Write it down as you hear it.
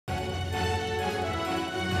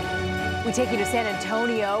We take you to San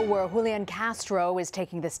Antonio, where Julián Castro is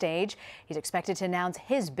taking the stage. He's expected to announce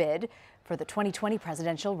his bid for the 2020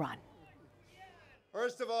 presidential run.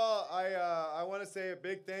 First of all, I want to say a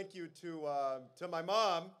big thank you to my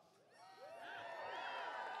mom.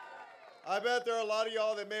 I bet there are a lot of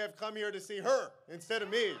y'all that may have come here to see her instead of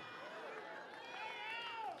me.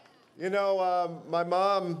 You know, my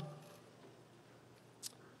mom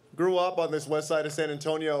grew up on this west side of San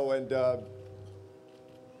Antonio, and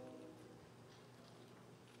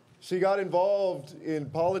she got involved in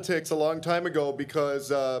politics a long time ago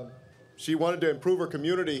because she wanted to improve her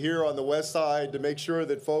community here on the west side to make sure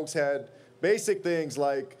that folks had basic things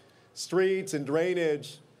like streets and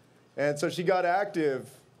drainage. And so she got active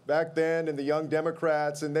back then in the Young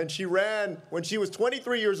Democrats, and then she ran when she was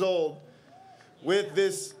 23 years old with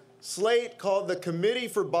this slate called the Committee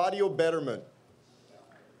for Barrio Betterment.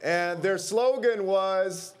 And their slogan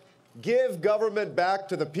was, "Give government back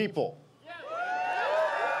to the people."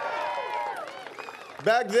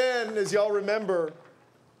 Back then, as y'all remember,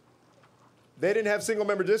 they didn't have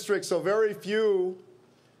single-member districts, so very few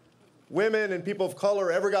women and people of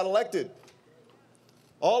color ever got elected.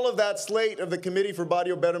 All of that slate of the Committee for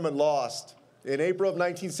Barrio Betterment lost in April of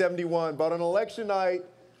 1971. But on election night,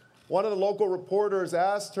 one of the local reporters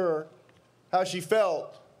asked her how she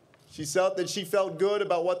felt. She felt that she felt good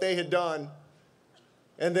about what they had done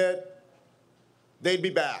and that they'd be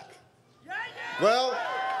back. Well,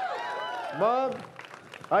 Mom,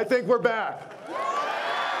 I think we're back.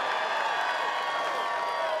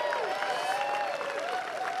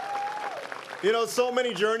 You know, so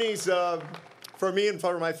many journeys for me and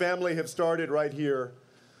for my family have started right here.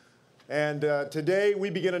 And today we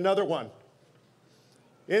begin another one.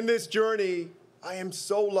 In this journey, I am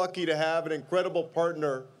so lucky to have an incredible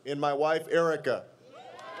partner in my wife, Erica.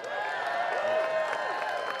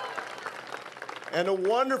 And a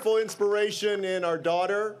wonderful inspiration in our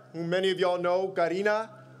daughter, who many of y'all know, Karina.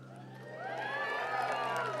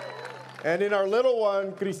 And in our little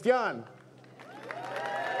one, Christian.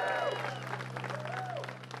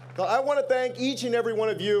 So I want to thank each and every one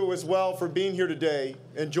of you as well for being here today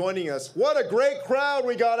and joining us. What a great crowd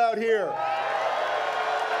we got out here.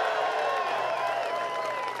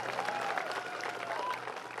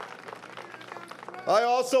 I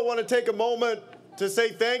also want to take a moment to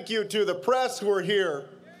say thank you to the press who are here.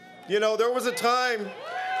 You know, there was a time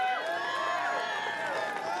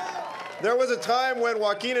when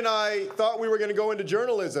Joaquin and I thought we were going to go into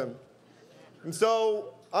journalism. And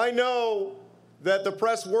so I know that the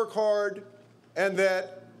press work hard and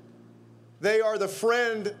that they are the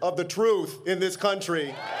friend of the truth in this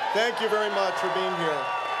country. Thank you very much for being here.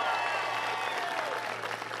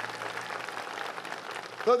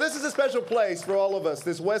 So this is a special place for all of us,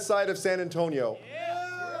 this west side of San Antonio.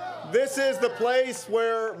 This is the place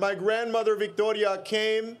where my grandmother Victoria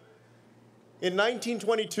came in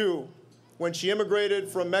 1922 when she immigrated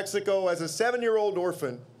from Mexico as a 7-year-old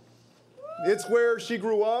orphan. It's where she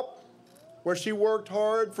grew up, where she worked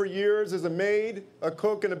hard for years as a maid, a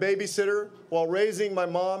cook, and a babysitter while raising my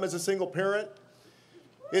mom as a single parent.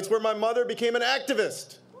 It's where my mother became an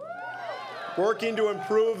activist, working to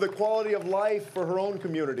improve the quality of life for her own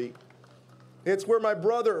community. It's where my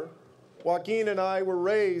brother, Joaquin, and I were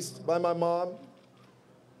raised by my mom,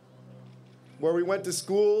 where we went to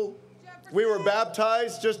school. We were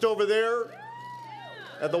baptized just over there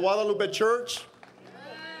at the Guadalupe Church.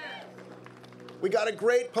 We got a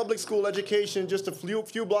great public school education just a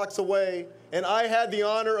few blocks away, and I had the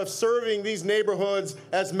honor of serving these neighborhoods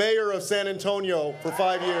as mayor of San Antonio for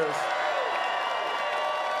 5 years.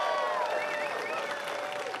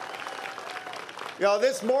 Yeah,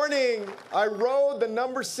 this morning, I rode the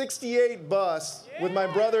number 68 bus with my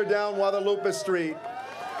brother down Guadalupe Street,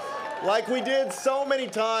 like we did so many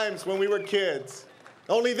times when we were kids.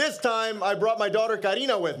 Only this time, I brought my daughter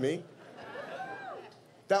Karina with me.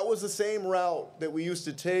 That was the same route that we used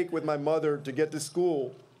to take with my mother to get to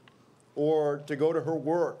school or to go to her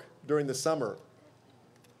work during the summer.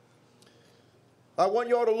 I want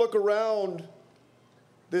you all to look around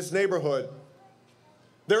this neighborhood.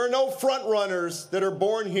 There are no front runners that are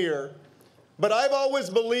born here, but I've always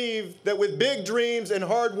believed that with big dreams and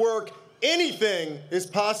hard work, anything is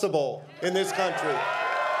possible in this country.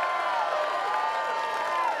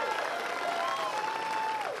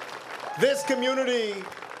 This community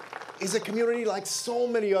is a community like so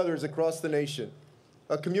many others across the nation,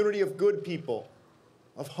 a community of good people,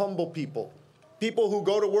 of humble people, people who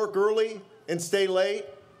go to work early and stay late,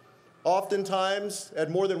 oftentimes at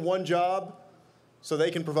more than one job, so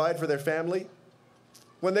they can provide for their family.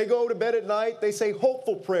 When they go to bed at night, they say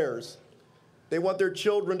hopeful prayers. They want their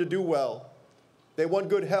children to do well. They want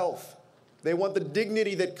good health. They want the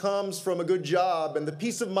dignity that comes from a good job and the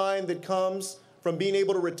peace of mind that comes from being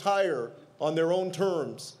able to retire on their own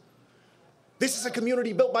terms. This is a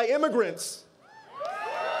community built by immigrants.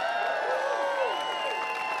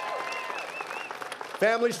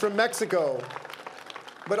 Families from Mexico,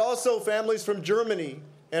 but also families from Germany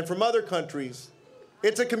and from other countries.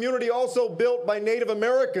 It's a community also built by Native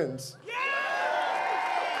Americans.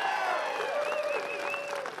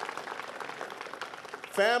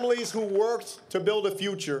 Families who worked to build a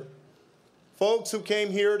future. Folks who came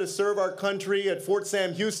here to serve our country at Fort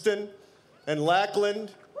Sam Houston and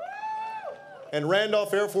Lackland and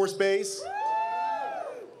Randolph Air Force Base.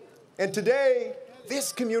 And today,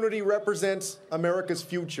 this community represents America's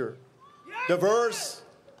future. Diverse,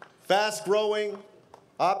 fast-growing,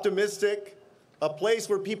 optimistic, a place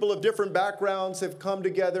where people of different backgrounds have come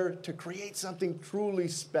together to create something truly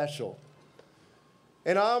special.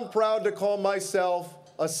 And I'm proud to call myself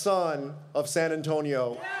a son of San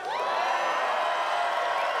Antonio.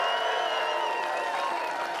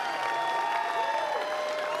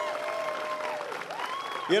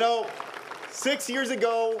 You know, 6 years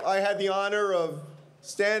ago, I had the honor of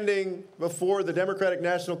standing before the Democratic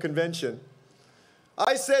National Convention.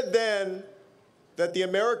 I said then that the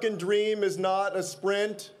American dream is not a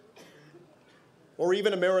sprint or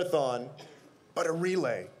even a marathon, but a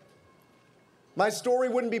relay. My story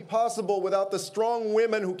wouldn't be possible without the strong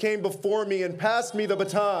women who came before me and passed me the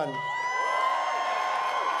baton.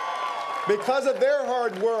 Because of their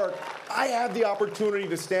hard work, I have the opportunity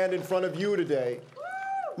to stand in front of you today.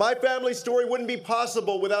 My family story wouldn't be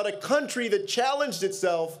possible without a country that challenged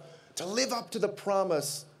itself to live up to the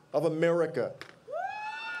promise of America.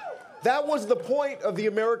 That was the point of the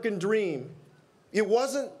American dream. It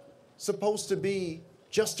wasn't supposed to be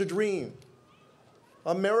just a dream.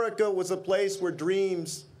 America was a place where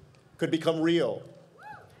dreams could become real.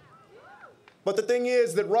 But the thing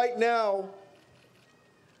is that right now,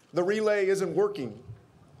 the relay isn't working.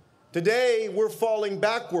 Today, we're falling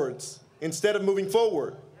backwards instead of moving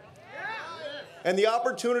forward. And the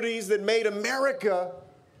opportunities that made America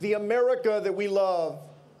the America that we love,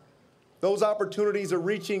 those opportunities are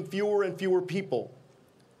reaching fewer and fewer people.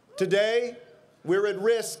 Today, we're at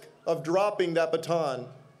risk of dropping that baton.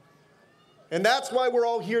 And that's why we're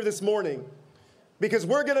all here this morning, because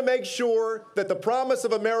we're going to make sure that the promise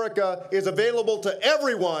of America is available to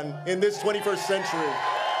everyone in this 21st century.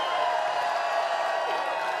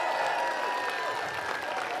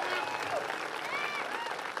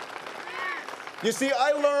 You see,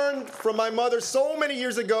 I learned from my mother so many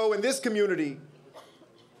years ago in this community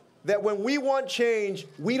that when we want change,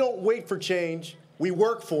 we don't wait for change, we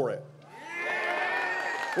work for it.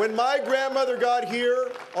 When my grandmother got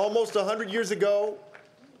here almost 100 years ago,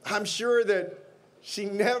 I'm sure that she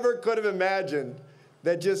never could have imagined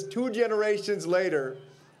that just 2 generations later,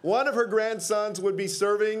 one of her grandsons would be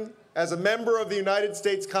serving as a member of the United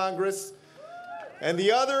States Congress, and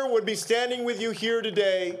the other would be standing with you here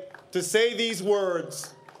today to say these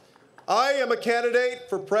words: I am a candidate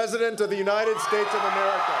for President of the United States of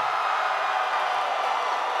America.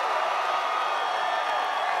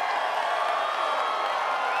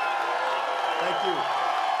 Thank you.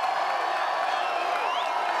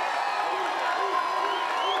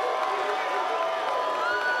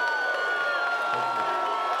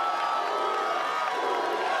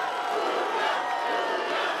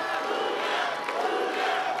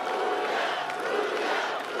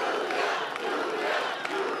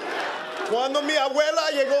 Cuando mi abuela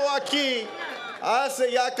llegó aquí,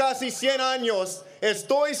 hace ya casi 100 años,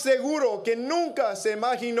 estoy seguro que nunca se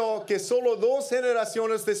imaginó que solo 2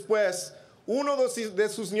 generaciones después, uno de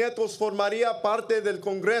sus nietos formaría parte del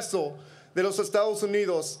Congreso de los Estados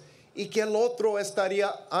Unidos y que el otro estaría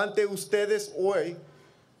ante ustedes hoy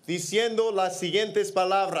diciendo las siguientes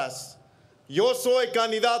palabras: yo soy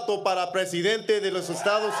candidato para presidente de los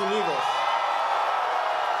Estados Unidos.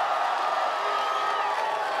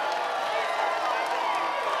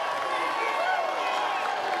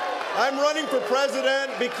 I'm running for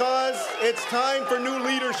president because it's time for new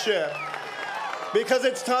leadership, because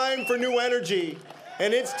it's time for new energy,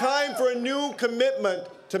 and it's time for a new commitment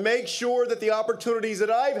to make sure that the opportunities that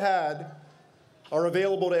I've had are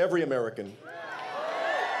available to every American.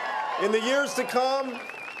 In the years to come,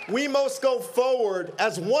 we must go forward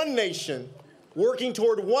as one nation, working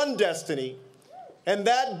toward one destiny, and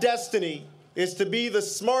that destiny is to be the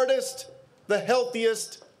smartest, the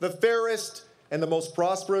healthiest, the fairest, and the most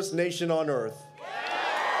prosperous nation on earth.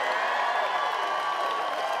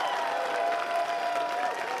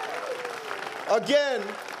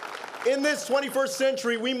 In this 21st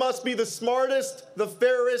century, we must be the smartest, the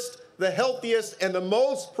fairest, the healthiest, and the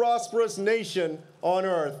most prosperous nation on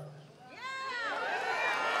earth.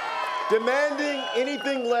 Demanding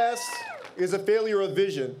anything less is a failure of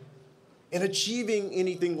vision, and achieving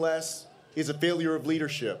anything less is a failure of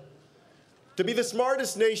leadership. To be the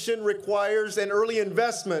smartest nation requires an early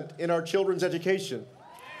investment in our children's education.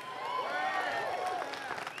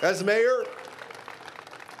 As mayor,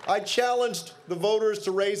 I challenged the voters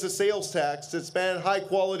to raise the sales tax to expand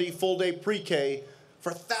high-quality full-day pre-K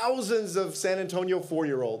for thousands of San Antonio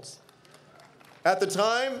 4-year-olds. At the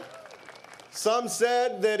time, some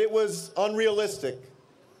said that it was unrealistic,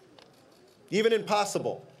 even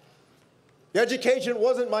impossible. Education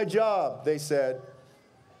wasn't my job, they said.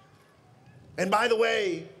 And by the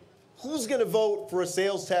way, who's going to vote for a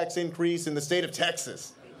sales tax increase in the state of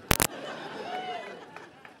Texas?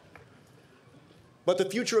 But the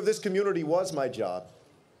future of this community was my job.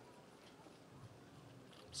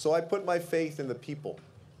 So I put my faith in the people.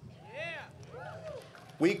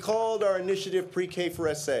 We called our initiative Pre-K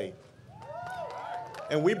for SA.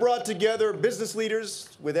 And we brought together business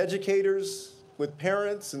leaders with educators, with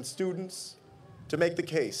parents and students to make the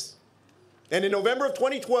case. And in November of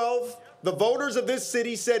 2012, the voters of this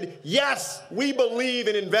city said, yes, we believe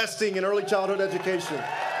in investing in early childhood education.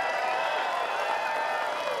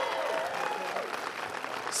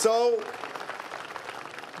 So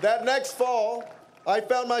that next fall, I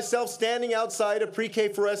found myself standing outside a Pre-K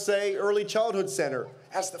for SA Early Childhood Center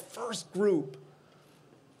as the first group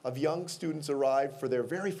of young students arrived for their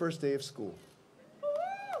very first day of school.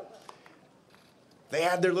 They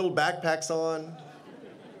had their little backpacks on.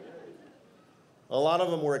 A lot of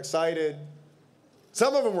them were excited.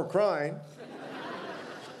 Some of them were crying.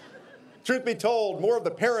 Truth be told, more of the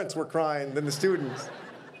parents were crying than the students.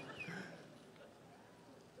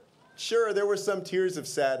 Sure, there were some tears of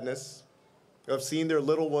sadness of seeing their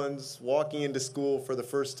little ones walking into school for the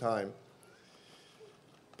first time.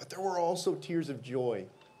 But there were also tears of joy.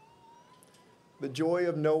 The joy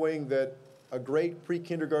of knowing that a great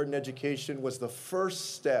pre-kindergarten education was the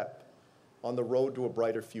first step on the road to a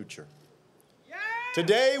brighter future. Yeah!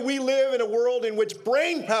 Today, we live in a world in which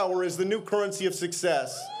brain power is the new currency of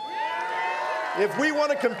success. Yeah! If we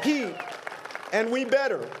want to compete, and we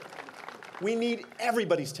better, we need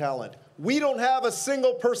everybody's talent. We don't have a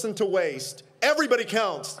single person to waste. Everybody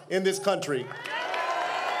counts in this country.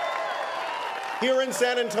 Here in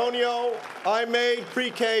San Antonio, I made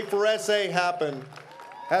Pre-K for SA happen.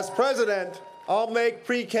 As president, I'll make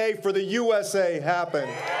Pre-K for the USA happen.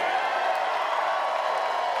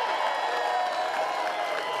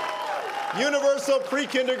 Universal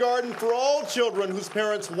pre-kindergarten for all children whose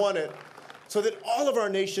parents want it, so that all of our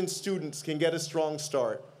nation's students can get a strong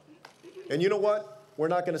start. And you know what? We're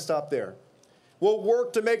not going to stop there. We'll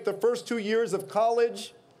work to make the first 2 years of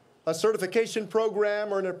college, a certification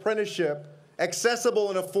program, or an apprenticeship accessible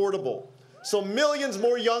and affordable, so millions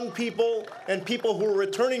more young people and people who are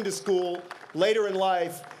returning to school later in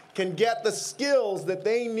life can get the skills that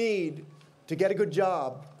they need to get a good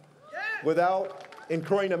job without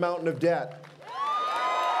incurring a mountain of debt.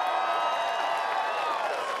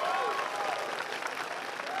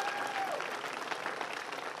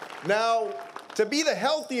 Now, to be the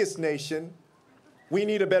healthiest nation, we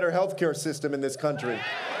need a better healthcare system in this country.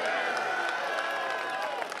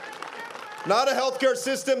 Not a healthcare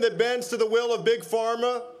system that bends to the will of big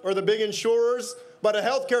pharma or the big insurers, but a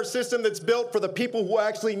healthcare system that's built for the people who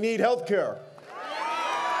actually need healthcare.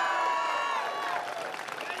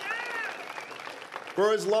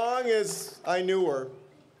 For as long as I knew her,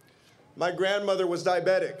 my grandmother was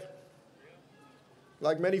diabetic,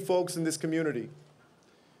 like many folks in this community.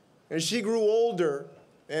 As she grew older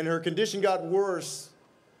and her condition got worse,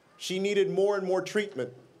 she needed more and more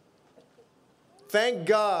treatment. Thank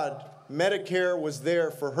God Medicare was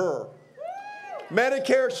there for her.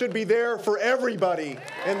 Medicare should be there for everybody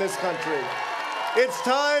in this country. It's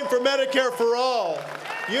time for Medicare for all,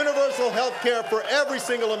 universal health care for every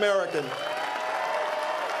single American.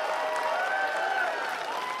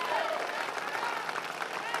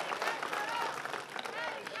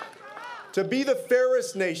 To be the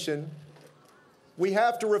fairest nation, we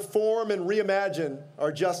have to reform and reimagine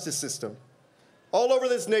our justice system. All over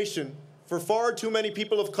this nation, for far too many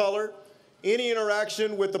people of color, any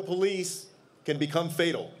interaction with the police can become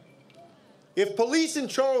fatal. If police in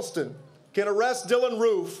Charleston can arrest Dylan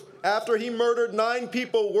Roof after he murdered 9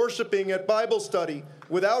 people worshiping at Bible study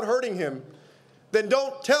without hurting him, then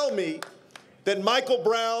don't tell me that Michael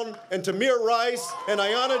Brown and Tamir Rice and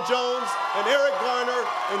Ayanna Jones and Eric Garner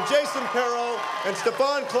and Jason Perro and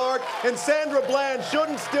Stephon Clark and Sandra Bland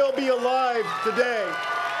shouldn't still be alive today.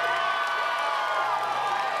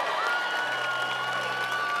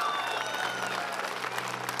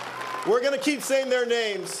 We're going to keep saying their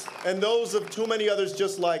names and those of too many others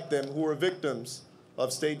just like them who are victims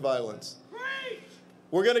of state violence.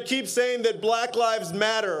 We're going to keep saying that Black Lives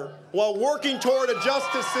Matter while working toward a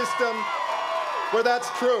justice system where that's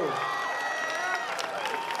true.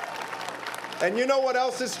 And you know what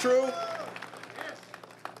else is true?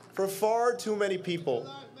 For far too many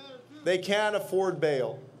people, they can't afford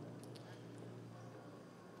bail.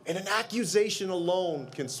 And an accusation alone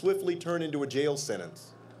can swiftly turn into a jail sentence.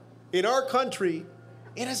 In our country,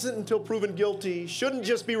 innocent until proven guilty shouldn't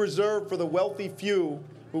just be reserved for the wealthy few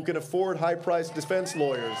who can afford high-priced defense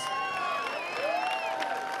lawyers.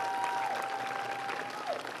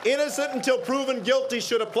 Innocent until proven guilty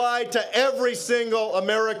should apply to every single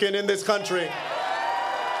American in this country.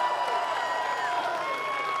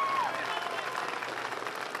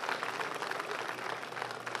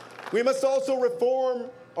 We must also reform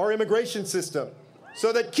our immigration system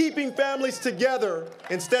so that keeping families together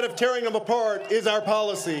instead of tearing them apart is our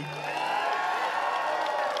policy.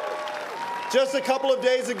 Just a couple of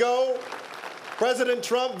days ago, President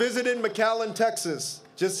Trump visited McAllen, Texas,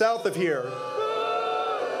 just south of here.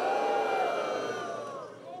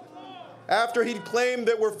 After he'd claimed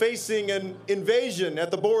that we're facing an invasion at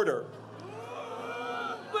the border.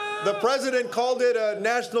 The president called it a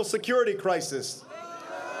national security crisis.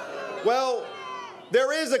 Well,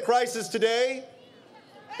 there is a crisis today.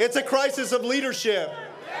 It's a crisis of leadership.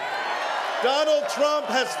 Donald Trump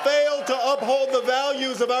has failed to uphold the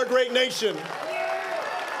values of our great nation.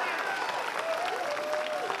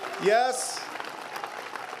 Yes,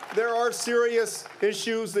 there are serious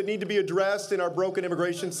issues that need to be addressed in our broken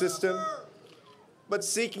immigration system, but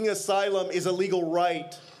seeking asylum is a legal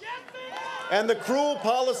right. And the cruel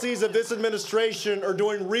policies of this administration are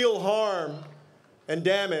doing real harm and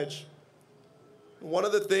damage. One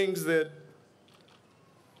of the things that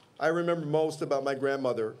I remember most about my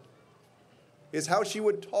grandmother is how she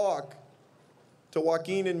would talk to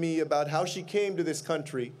Joaquin and me about how she came to this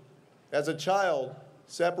country as a child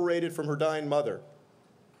separated from her dying mother.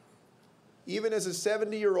 Even as a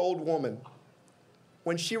 70-year-old woman,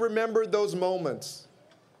 when she remembered those moments,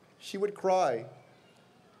 she would cry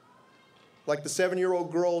like the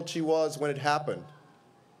 7-year-old girl she was when it happened,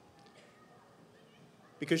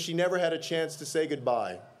 because she never had a chance to say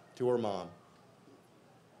goodbye to her mom.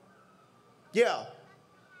 Yeah,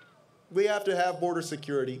 we have to have border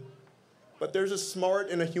security, but there's a smart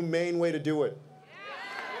and a humane way to do it.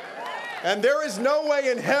 And there is no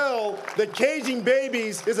way in hell that caging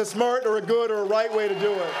babies is a smart or a good or a right way to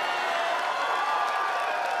do it.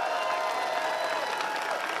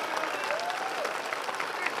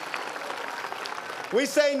 We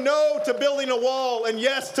say no to building a wall and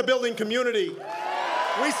yes to building community.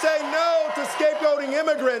 We say no to scapegoating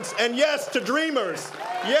immigrants and yes to dreamers.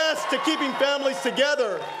 Yes to keeping families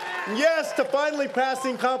together. Yes to finally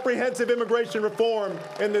passing comprehensive immigration reform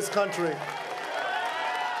in this country.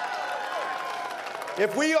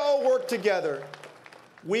 If we all work together,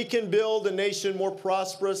 we can build a nation more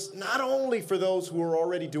prosperous, not only for those who are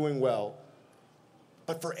already doing well,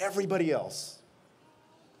 but for everybody else.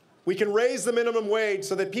 We can raise the minimum wage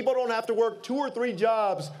so that people don't have to work 2 or 3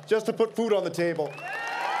 jobs just to put food on the table.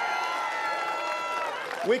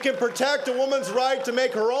 We can protect a woman's right to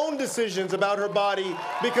make her own decisions about her body,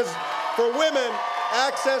 because for women,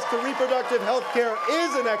 access to reproductive health care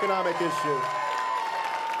is an economic issue.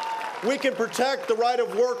 We can protect the right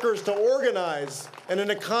of workers to organize in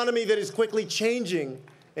an economy that is quickly changing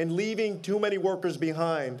and leaving too many workers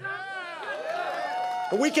behind.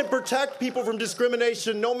 And we can protect people from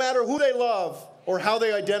discrimination no matter who they love or how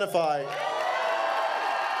they identify.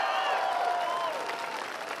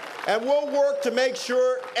 And we'll work to make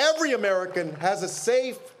sure every American has a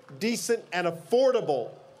safe, decent, and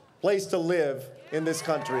affordable place to live in this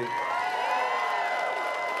country.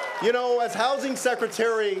 You know, as housing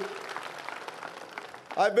secretary,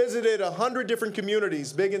 I visited 100 different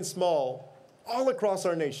communities, big and small, all across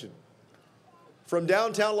our nation. From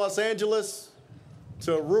downtown Los Angeles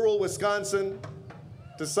to rural Wisconsin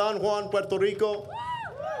to San Juan, Puerto Rico,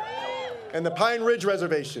 and the Pine Ridge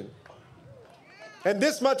Reservation. And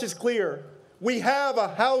this much is clear. We have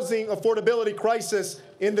a housing affordability crisis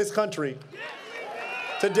in this country.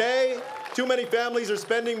 Today, too many families are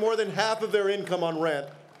spending more than half of their income on rent.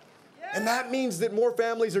 And that means that more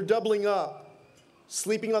families are doubling up,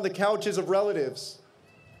 sleeping on the couches of relatives,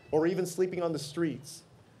 or even sleeping on the streets.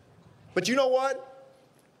 But you know what?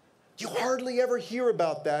 You hardly ever hear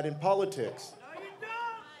about that in politics.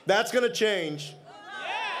 That's going to change.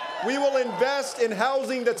 We will invest in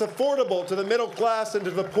housing that's affordable to the middle class and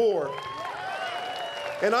to the poor.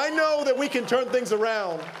 And I know that we can turn things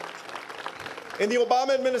around. In the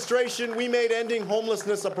Obama administration, we made ending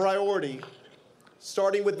homelessness a priority,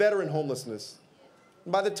 starting with veteran homelessness.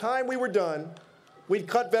 And by the time we were done, we'd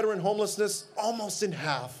cut veteran homelessness almost in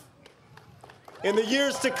half. In the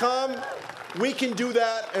years to come, we can do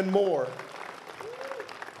that and more.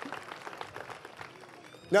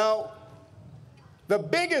 Now, the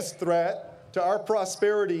biggest threat to our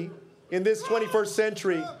prosperity in this 21st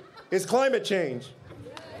century is climate change.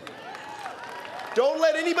 Don't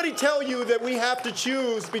let anybody tell you that we have to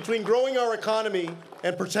choose between growing our economy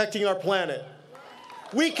and protecting our planet.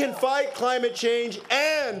 We can fight climate change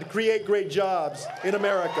and create great jobs in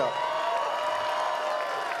America.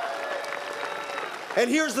 And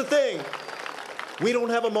here's the thing, we don't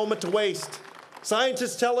have a moment to waste.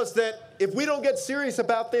 Scientists tell us that if we don't get serious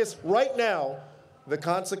about this right now, the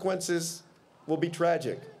consequences will be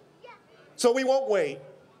tragic. So we won't wait.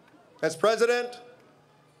 As president,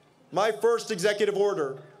 my first executive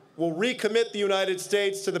order will recommit the United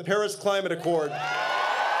States to the Paris Climate Accord.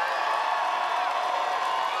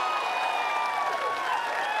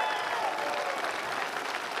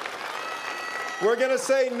 We're going to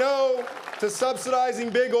say no to subsidizing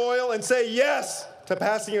big oil and say yes to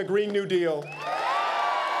passing a Green New Deal.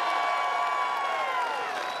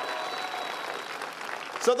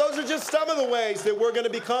 So those are just some of the ways that we're going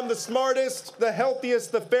to become the smartest, the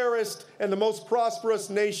healthiest, the fairest, and the most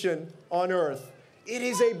prosperous nation on earth. It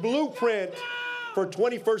is a blueprint for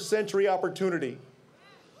 21st century opportunity.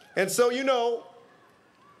 And so you know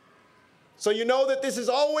that this is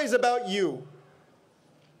always about you.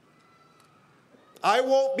 I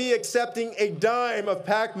won't be accepting a dime of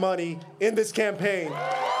PAC money in this campaign.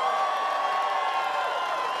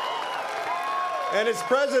 And as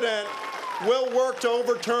president, we'll work to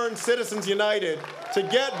overturn Citizens United, to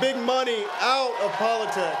get big money out of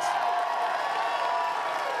politics.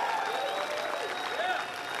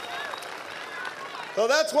 So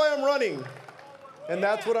that's why I'm running, and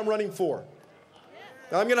that's what I'm running for.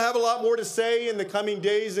 Now, I'm going to have a lot more to say in the coming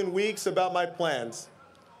days and weeks about my plans.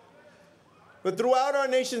 But throughout our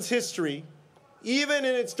nation's history, even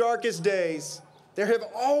in its darkest days, there have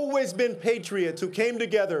always been patriots who came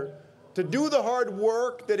together to do the hard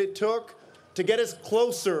work that it took to get us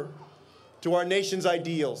closer to our nation's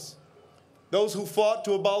ideals. Those who fought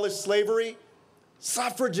to abolish slavery,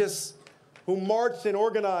 suffragists who marched and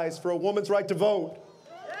organized for a woman's right to vote,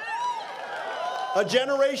 a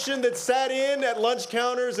generation that sat in at lunch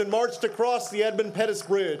counters and marched across the Edmund Pettus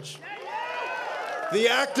Bridge, the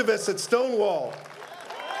activists at Stonewall,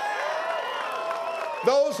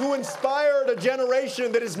 those who inspired a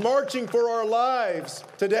generation that is marching for our lives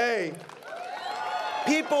today,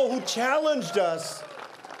 people who challenged us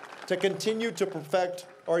to continue to perfect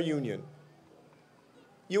our union.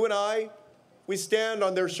 You and I, we stand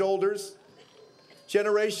on their shoulders,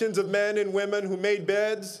 generations of men and women who made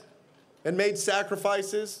beds and made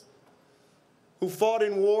sacrifices, who fought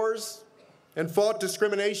in wars and fought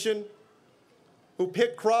discrimination, who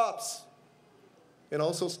picked crops and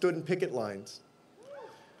also stood in picket lines.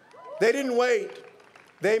 They didn't wait.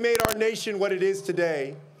 They made our nation what it is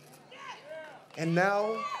today. And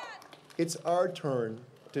now it's our turn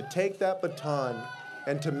to take that baton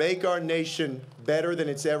and to make our nation better than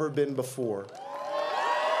it's ever been before.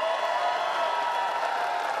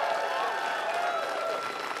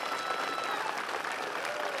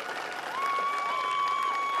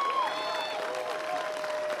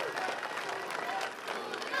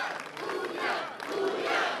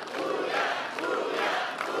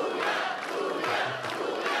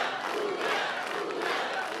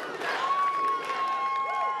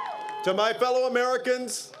 To my fellow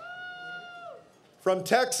Americans, from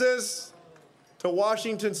Texas to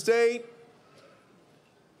Washington State,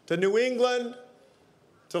 to New England,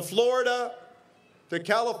 to Florida, to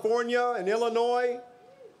California and Illinois,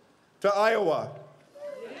 to Iowa,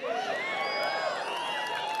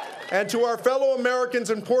 and to our fellow Americans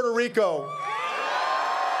in Puerto Rico,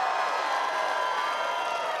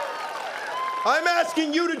 I'm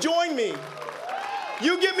asking you to join me.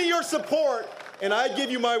 You give me your support, and I give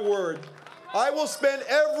you my word. I will spend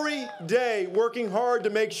every day working hard to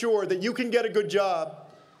make sure that you can get a good job,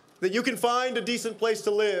 that you can find a decent place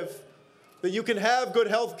to live, that you can have good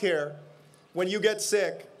health care when you get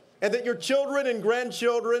sick, and that your children and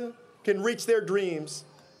grandchildren can reach their dreams,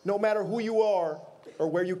 no matter who you are or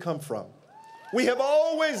where you come from. We have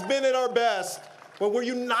always been at our best when we're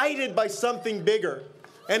united by something bigger.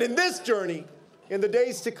 And in this journey, in the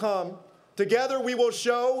days to come, together we will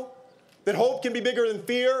show that hope can be bigger than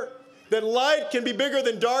fear, that light can be bigger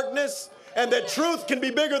than darkness, and that truth can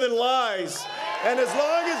be bigger than lies. And as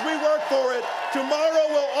long as we work for it, tomorrow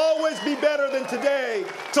will always be better than today.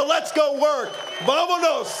 So let's go work.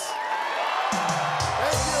 Vámonos.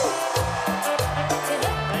 Thank you.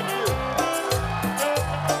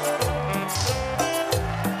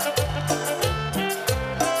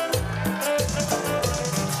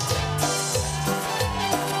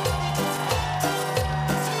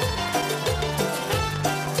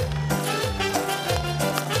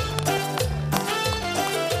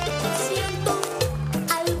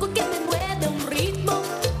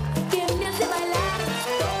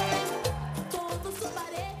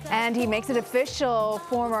 And he makes it official.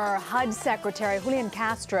 Former HUD Secretary Julián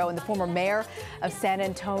Castro and the former mayor of San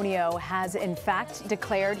Antonio has in fact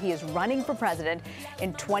declared he is running for president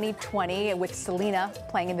in 2020 with Selena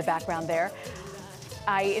playing in the background there.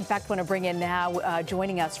 I, in fact, want to bring in now,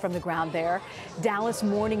 joining us from the ground there, Dallas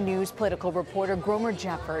Morning News political reporter Gromer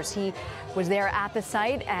Jeffers. He was there at the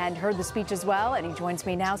site and heard the speech as well, and he joins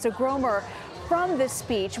me now. So, Gromer, from this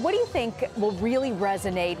speech, what do you think will really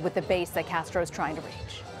resonate with the base that Castro is trying to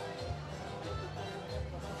reach?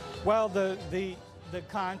 Well, the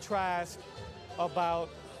contrast about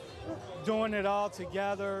doing it all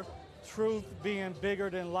together, truth being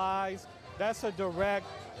bigger than lies, that's a direct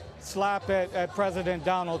slap at President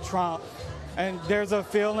Donald Trump. And there's a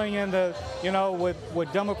feeling in the,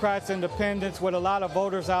 with Democrats, independents, with a lot of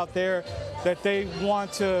voters out there that they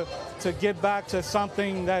want to get back to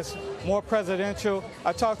something that's more presidential.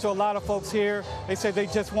 I talked to a lot of folks here. They say they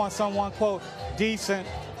just want someone, quote, decent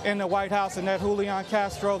in the White House, and that Julián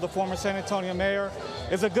Castro, the former San Antonio mayor,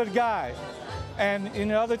 is a good guy. And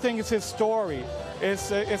the other thing is his story. It's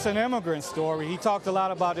an immigrant story. He talked a lot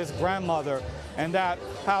about his grandmother and that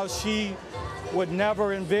how she would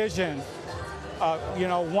never envision,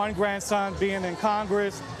 one grandson being in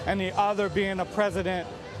Congress and the other being a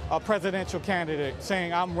presidential candidate,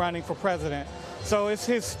 saying, I'm running for president. So it's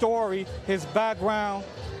his story, his background,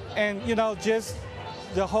 and, just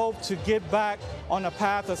the hope to get back on the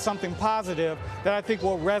path of something positive that I think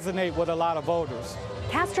will resonate with a lot of voters.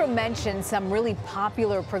 Castro mentioned some really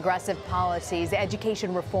popular progressive policies,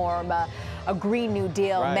 education reform, a Green New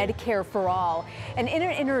Deal, right, Medicare for all. And in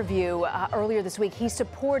an interview earlier this week, he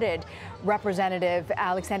supported Representative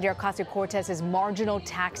Alexandria Ocasio-Cortez's marginal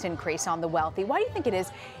tax increase on the wealthy. Why do you think it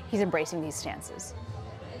is he's embracing these stances?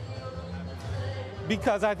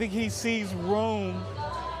 Because I think he sees room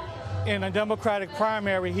in a Democratic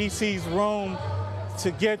primary. He sees room to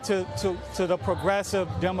get to the progressive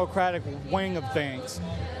Democratic wing of things.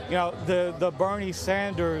 The Bernie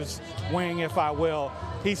Sanders wing, if I will.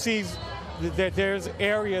 He sees that there's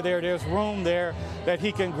area there, there's room there that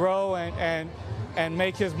he can grow and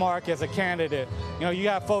make his mark as a candidate. You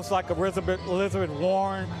have folks like Elizabeth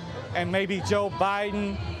Warren and maybe Joe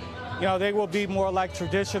Biden. They will be more like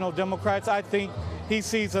traditional Democrats. I think he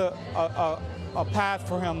sees a path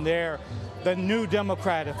for him there, the new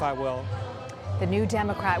Democrat, if I will. The new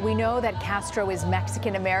Democrat. We know that Castro is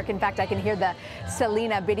Mexican-American. In fact, I can hear the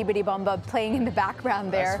Selena Bitty Bitty Bomba playing in the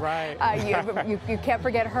background there. That's right. You can't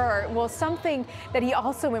forget her. Well, something that he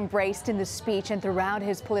also embraced in the speech and throughout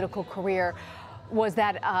his political career was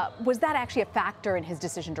that actually a factor in his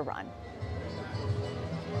decision to run?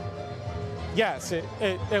 Yes,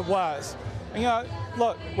 it was. And,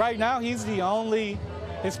 look, right now he's the only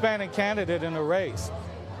Hispanic candidate in the race.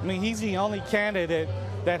 I mean, he's the only candidate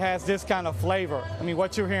that has this kind of flavor. I mean,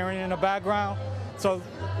 what you're hearing in the background. So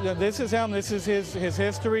this is him, this is his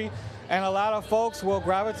history, and a lot of folks will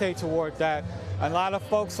gravitate toward that. A lot of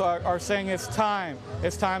folks are saying it's time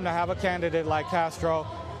to have a candidate like Castro,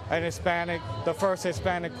 the first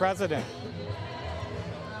Hispanic president.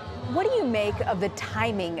 What do you make of the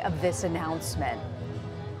timing of this announcement?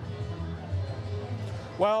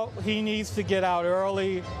 Well, he needs to get out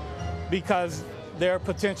early because there are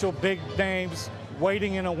potential big names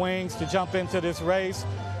waiting in the wings to jump into this race.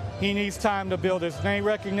 He needs time to build his name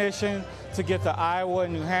recognition, to get to Iowa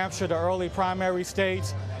and New Hampshire, the early primary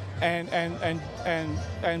states, and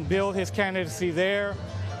build his candidacy there.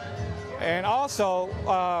 And also,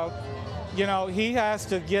 he has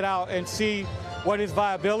to get out and see what his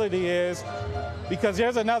viability is, because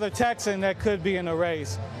there's another Texan that could be in the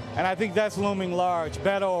race. And I think that's looming large.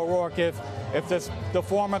 Beto O'Rourke, if the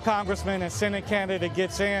former congressman and Senate candidate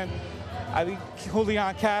gets in, I think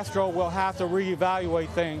Julián Castro will have to reevaluate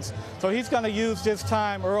things. So he's going to use this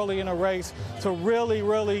time early in the race to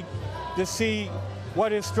really to see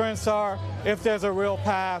what his strengths are, if there's a real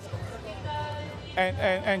path,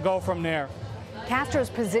 and go from there. Castro's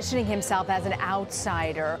positioning himself as an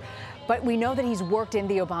outsider, but we know that he's worked in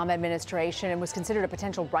the Obama administration and was considered a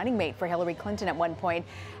potential running mate for Hillary Clinton at one point.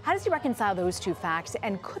 How does he reconcile those two facts,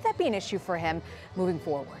 and could that be an issue for him moving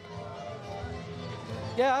forward?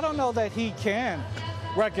 Yeah, I don't know that he can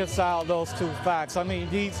reconcile those two facts. I mean,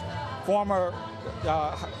 he's former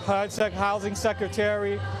HUD housing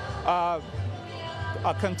secretary, a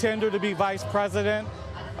contender to be vice president,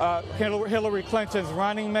 Hillary Clinton's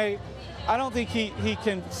running mate. I don't think he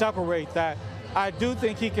can separate that. I do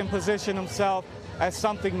think he can position himself as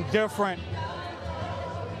something different,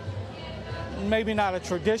 maybe not a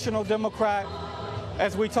traditional Democrat,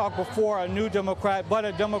 as we talked before, a new Democrat, but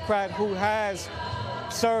a Democrat who has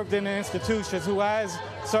served in the institutions, who has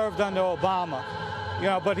served under Obama. You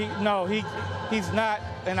know, but he's not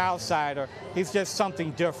an outsider. He's just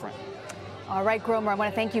something different. All right, Gromer, I want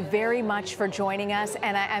to thank you very much for joining us.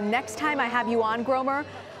 And next time I have you on, Gromer,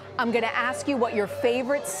 I'm going to ask you what your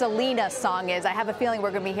favorite Selena song is. I have a feeling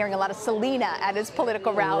we're going to be hearing a lot of Selena at his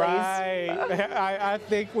political rallies. Right. I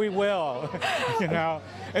think we will. You know,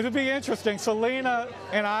 it'll be interesting. Selena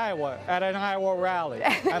in Iowa at an Iowa rally.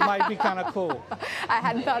 That might be kind of cool. I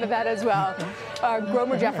hadn't thought of that as well.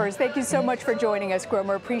 Gromer Jeffers, thank you so much for joining us,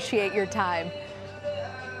 Gromer. Appreciate your time.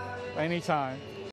 Anytime.